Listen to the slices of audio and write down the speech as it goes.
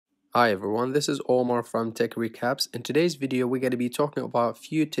Hi everyone, this is Omar from Tech Recaps. In today's video, we're going to be talking about a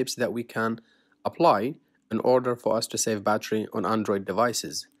few tips that we can apply in order for us to save battery on Android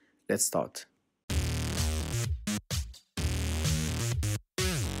devices. Let's start.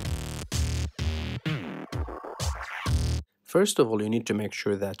 First of all, you need to make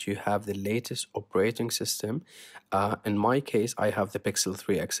sure that you have the latest operating system. In my case, I have the Pixel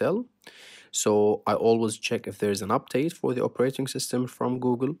 3 XL. So I always check if there's an update for the operating system from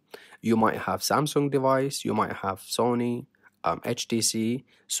Google. You might have Samsung device, you might have Sony, HTC.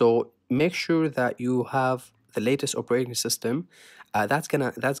 So make sure that you have the latest operating system. That's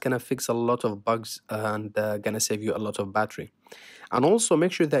gonna fix a lot of bugs and gonna save you a lot of battery. And also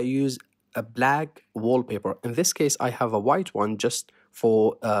make sure that you use a black wallpaper. In this case, I have a white one just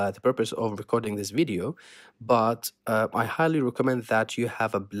for the purpose of recording this video, but I highly recommend that you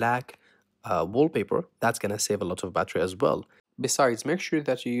have a black wallpaper. That's gonna save a lot of battery as well. Besides, make sure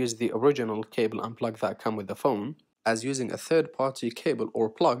that you use the original cable and plug that come with the phone, as using a third-party cable or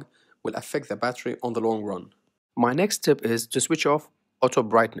plug will affect the battery on the long run. My next tip is to switch off auto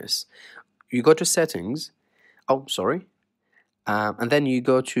brightness. You go to settings, and then you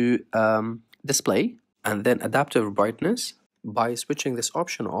go to display and then adaptive brightness. By switching this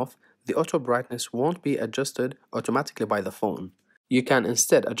option off, the auto brightness won't be adjusted automatically by the phone. You can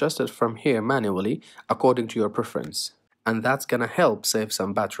instead adjust it from here manually according to your preference, and that's gonna help save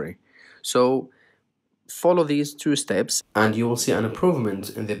some battery. So follow these two steps and you will see an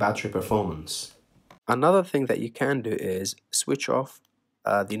improvement in the battery performance. Another thing that you can do is switch off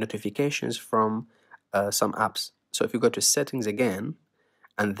the notifications from some apps. So if you go to settings again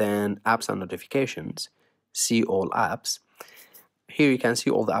and then apps and notifications, see all apps. Here you can see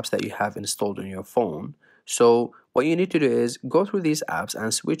all the apps that you have installed on your phone. So what you need to do is go through these apps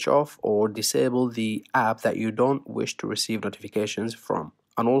and switch off or disable the app that you don't wish to receive notifications from,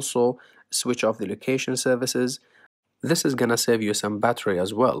 and also switch off the location services. This is gonna save you some battery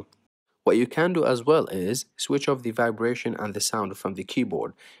as well. What you can do as well is switch off the vibration and the sound from the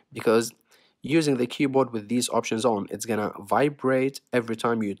keyboard, because using the keyboard with these options on, it's gonna vibrate every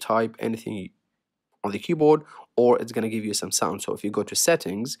time you type anything on the keyboard, or it's gonna give you some sound. So if you go to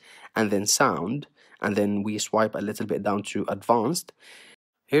settings and then sound, and then we swipe a little bit down to advanced,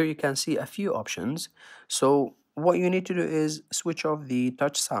 here you can see a few options. So what you need to do is switch off the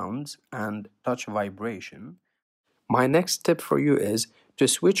touch sounds and touch vibration. My next tip for you is to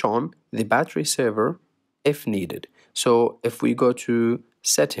switch on the battery saver if needed. So if we go to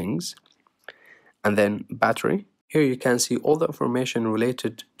settings and then battery, here you can see all the information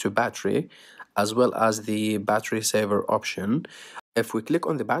related to battery as well as the battery saver option. If we click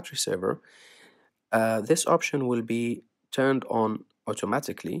on the battery saver, this option will be turned on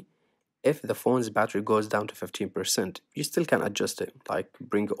automatically. If the phone's battery goes down to 15%, you still can adjust it, like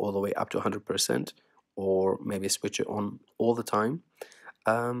bring it all the way up to 100%, or maybe switch it on all the time.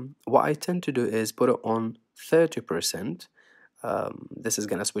 What I tend to do is put it on 30%. This is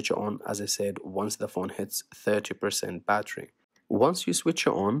gonna switch it on, as I said, once the phone hits 30% battery. Once you switch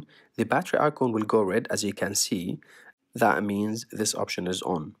it on, the battery icon will go red, as you can see. That means this option is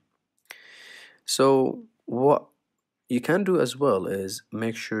on. So what you can do as well is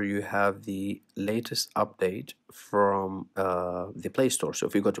make sure you have the latest update from the Play Store. So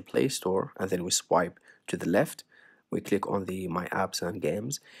if we go to Play Store and then we swipe to the left, we click on the My Apps and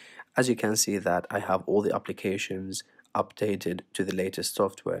Games. As you can see that I have all the applications updated to the latest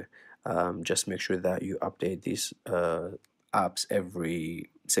software. Just make sure that you update these apps every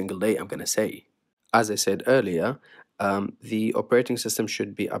single day, I'm gonna say. As I said earlier, the operating system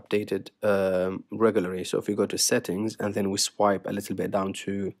should be updated regularly. So if we go to settings and then we swipe a little bit down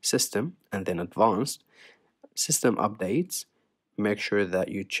to system and then advanced, system updates, make sure that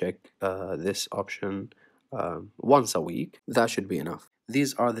you check this option once a week. That should be enough.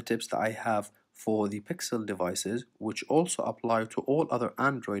 These are the tips that I have for the Pixel devices, which also apply to all other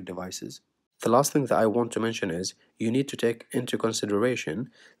Android devices. The last thing that I want to mention is you need to take into consideration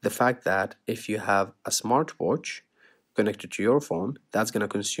the fact that if you have a smartwatch connected to your phone, that's going to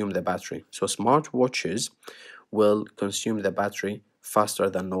consume the battery. So smartwatches will consume the battery faster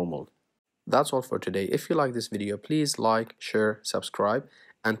than normal. That's all for today. If you like this video, please like, share, subscribe.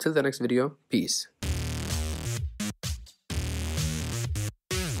 Until the next video, peace.